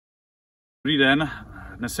Dobrý den,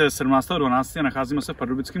 dnes je 17.12. a nacházíme se v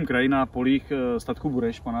Pardubickém kraji na polích Statku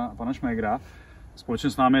Bureš, pana Šmégra. Společně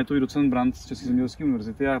s námi je tu i docent Brand z České zemědělské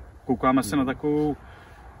univerzity a koukáme se na takovou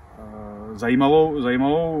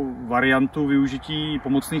zajímavou variantu využití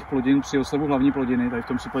pomocných plodin při osevu hlavní plodiny, tady v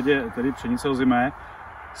tom případě tedy pšenice ozimé,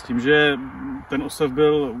 s tím, že ten osev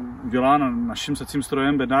byl udělán naším secím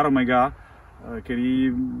strojem BEDNAR Omega,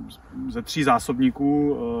 který ze 3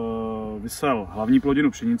 zásobníků vysel hlavní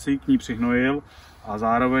plodinu pšenici, k ní přihnojil a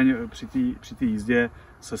zároveň při té jízdě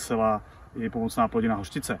sesela i pomocná plodina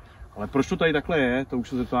hořčice. Ale proč to tady takhle je, to už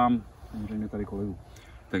se zeptám samozřejmě tady kolegu.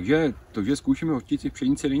 Takže to, že zkoušíme hořčici v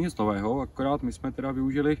pšenici, není nic nového, akorát my jsme teda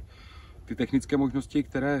využili ty technické možnosti,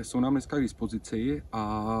 které jsou nám dneska k dispozici,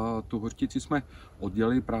 a tu hořčici jsme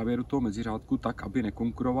oddělili právě do toho meziřádku tak, aby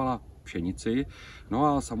nekonkurovala pšenici. No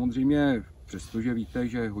a samozřejmě, přestože víte,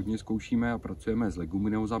 že hodně zkoušíme a pracujeme s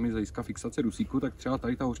leguminózami z hlediska fixace dusíku, tak třeba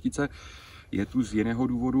tady ta hořčice je tu z jiného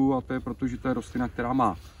důvodu, a to je proto, že to je rostlina, která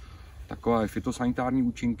má takové fytosanitární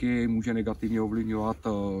účinky, může negativně ovlivňovat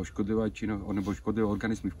škodlivé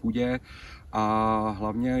organismy v půdě, a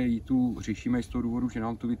hlavně ji tu řešíme z toho důvodu, že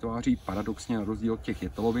nám tu vytváří paradoxně na rozdíl od těch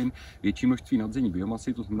jetelovin větší množství nadzemní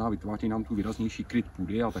biomasy, to znamená vytváří nám tu výraznější kryt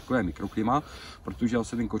půdy a takové mikroklima, protože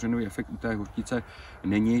zase ten kořenový efekt u té hořčice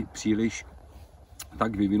není příliš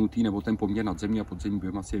tak vyvinutý, nebo ten poměr nadzemní a podzemní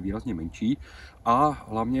biomasy je výrazně menší, a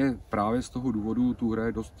hlavně právě z toho důvodu tu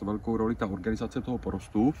hraje dost velkou roli ta organizace toho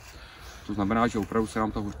porostu. To znamená, že opravdu se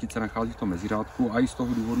nám ta hořčice nachází v tom meziřádku, a i z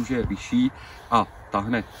toho důvodu, že je vyšší a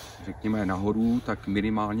tahne, řekněme, nahoru, tak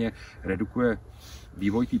minimálně redukuje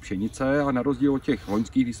vývoj té pšenice, a na rozdíl od těch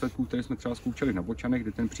loňských výsledků, které jsme třeba zkoušeli na Bočanech,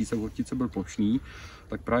 kde ten přísev hořčice byl plošný,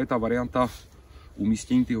 tak právě ta varianta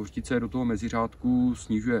umístění ty hořčice do toho meziřádku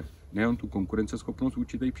snižuje nejen tu konkurenceschopnost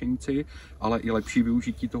určité pšenici, ale i lepší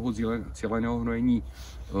využití toho cíleného hnojení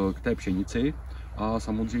k té pšenici. A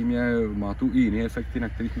samozřejmě má tu i jiné efekty, na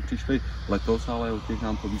kterých jsme přišli letos, ale o těch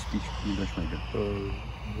nám poví spíš Šméger.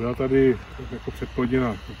 Byla tady jako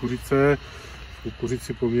předplodina kukuřice. V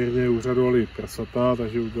kukuřici poměrně úřadovali prasata,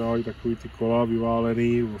 takže udělali takový ty kola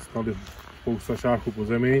vyválený, ostali spousta šáchů po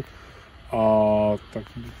zemi. A tak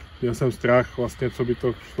měl jsem strach vlastně, co by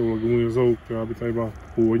to s tou leguminózou, která by tady byla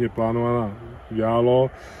původně plánovaná,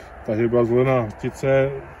 udělalo. Takže byla zvolená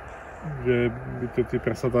hořčice, že by ty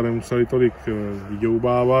prasata nemuseli tolik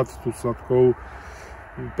vyděubávat tu sladkou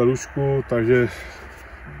pelušku, takže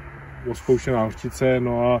oskoušená hořčice.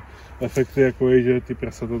 No a efekt je takový, že ty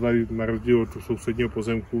prasata tady na rozdíl od sousedního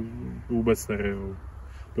pozemku vůbec nerejou.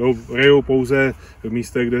 Rejou pouze v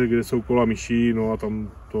místech, kde jsou kola myší, no a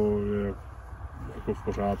tam to je jako v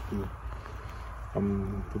pořádku.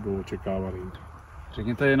 Tam to bylo očekávané.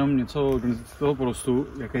 Řekněte jenom něco o organizaci toho porostu,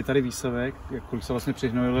 jaký je tady výsevek, kolik se vlastně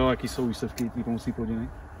přihnojilo, jaký jsou výsevky té pomocné plodiny?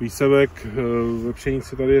 Výsevek ve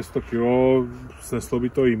pšenici tady je 100 kg, sneslo by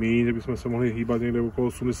to i míň, že bychom se mohli hýbat někde okolo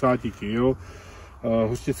 80 kg.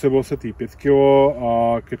 Hořčice bylo se 5 kg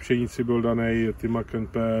a ke pšenici byl daný Timak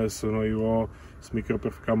NPS hnojivo s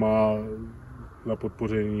mikroprvkama na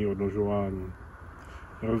podpoření odnožování.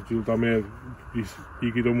 Rozdíl tam je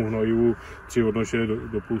díky tomu hnojivu 3 odnože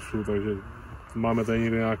do plusu, takže máme tady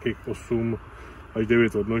někde nějakých 8 až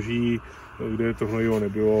 9 odnoží, kde to hnojivo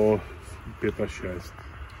nebylo 5 až 6.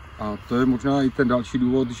 A to je možná i ten další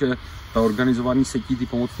důvod, že ta organizovaný setí, ty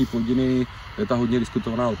pomocné plodiny, je ta hodně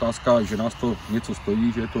diskutovaná otázka, že nás to něco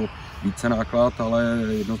stojí, že je to více náklad, ale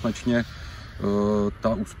jednoznačně ta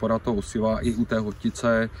úspora toho osiva i u té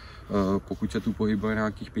hořčice, pokud se tu pohybuje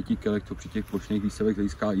nějakých 5 kg, to při těch plošných výsevech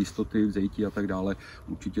získá jistoty, vzetí a tak dále.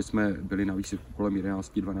 Určitě jsme byli na výsevku kolem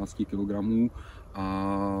 11-12 kg,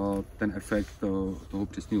 a ten efekt toho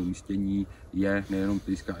přesného umístění je nejenom z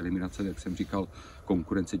hlediska eliminace, jak jsem říkal,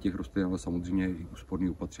 konkurence těch rostlin, ale samozřejmě i úsporné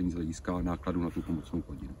opatření z hlediska nákladu na tu pomocnou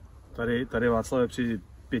plodinu. Tady Václav, při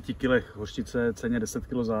 5 kg hořčice, ceně 10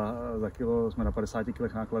 kg za kilo, jsme na 50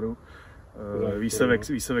 kg nákladu.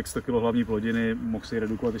 Výsevek 100 kg hlavní plodiny mohl si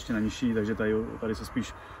redukovat ještě na nižší, takže tady se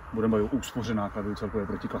spíš budeme bavit o úspoře nákladů celkově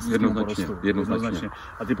proti klasickému porostu. Jednoznačně.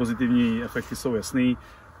 A ty pozitivní efekty jsou jasný.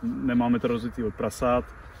 Nemáme to rozlitý od prasat,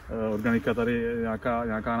 organika tady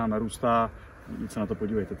nějaká nám narůstá. Víc se na to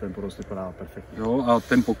podívejte, ten porost vypadá perfektně. Jo, a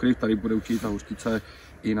ten pokryv tady bude určitě ta hořčice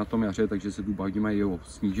i na tom jaře, takže se tu bavíme i o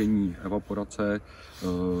snížení evaporace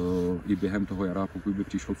i během toho jara, pokud by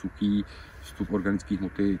přišlo suchý, vstup organických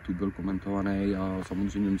hmoty tu byl komentovaný, a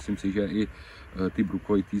samozřejmě myslím si, že i ty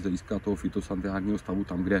brukovitý z hlediska toho fytosanitárního stavu,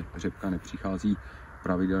 tam, kde řepka nepřichází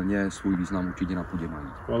pravidelně, svůj význam určitě na půdě mají.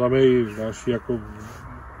 Máme i další, jako,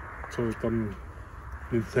 co tam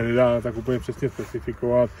se nedá tak úplně přesně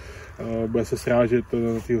specifikovat. Bude se srážet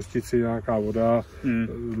na té hořčici nějaká voda,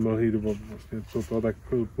 mlhy, vlastně to tak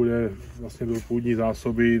půjde vlastně do půdní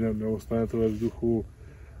zásoby, neostane to ve vzduchu.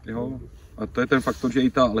 Jo. A to je ten faktor, že i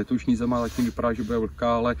ta letošní zima zatím vypadá, že bude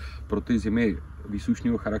vlhká, ale pro ty zimy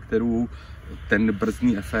výsušného charakteru ten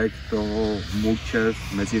brzdný efekt toho mulče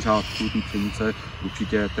mezi řádků té pšenice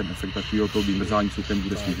určitě ten efekt takového toho vymrzání sukem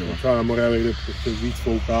bude snižovat. Třeba na Moravě, kde prostě víc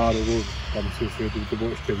fouká, nebo tam si myslím, že to bylo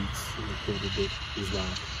ještě víc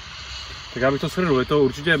znát. Tak já bych to shrnul, je to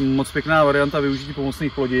určitě moc pěkná varianta využití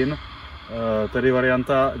pomocných plodin, tedy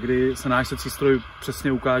varianta, kdy se náš secí stroj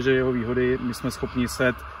přesně ukáže jeho výhody. My jsme schopni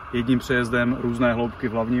set jedním přejezdem různé hloubky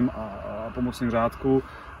v hlavním a pomocném řádku.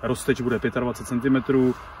 Rozteč bude 25 cm,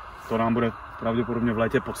 to nám bude pravděpodobně v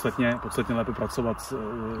létě podstatně lépe pracovat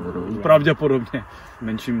pravděpodobně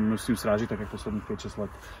menším množstvím srážek, tak jak posledních 5-6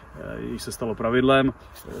 let již se stalo pravidlem.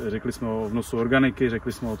 Řekli jsme o vnosu organiky,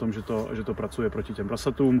 řekli jsme o tom, že to pracuje proti těm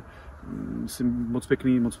prasatům. Myslím,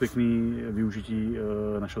 moc pěkný využití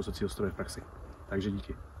našeho secího stroje v praxi. Takže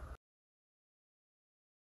díky.